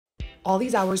All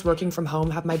these hours working from home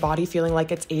have my body feeling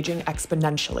like it's aging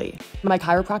exponentially. My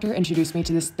chiropractor introduced me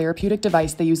to this therapeutic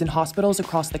device they use in hospitals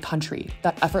across the country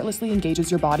that effortlessly engages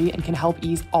your body and can help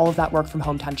ease all of that work from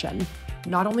home tension.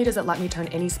 Not only does it let me turn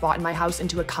any spot in my house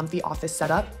into a comfy office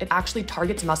setup, it actually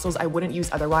targets muscles I wouldn't use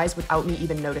otherwise without me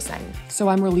even noticing. So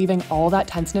I'm relieving all that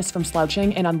tenseness from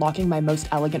slouching and unlocking my most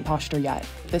elegant posture yet.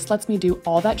 This lets me do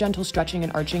all that gentle stretching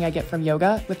and arching I get from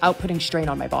yoga without putting strain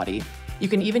on my body. You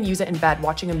can even use it in bed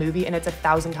watching a movie, and it's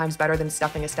 1,000 times better than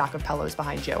stuffing a stack of pillows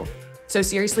behind you. So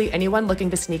seriously, anyone looking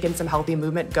to sneak in some healthy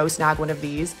movement, go snag one of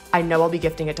these. I know I'll be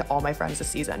gifting it to all my friends this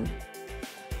season.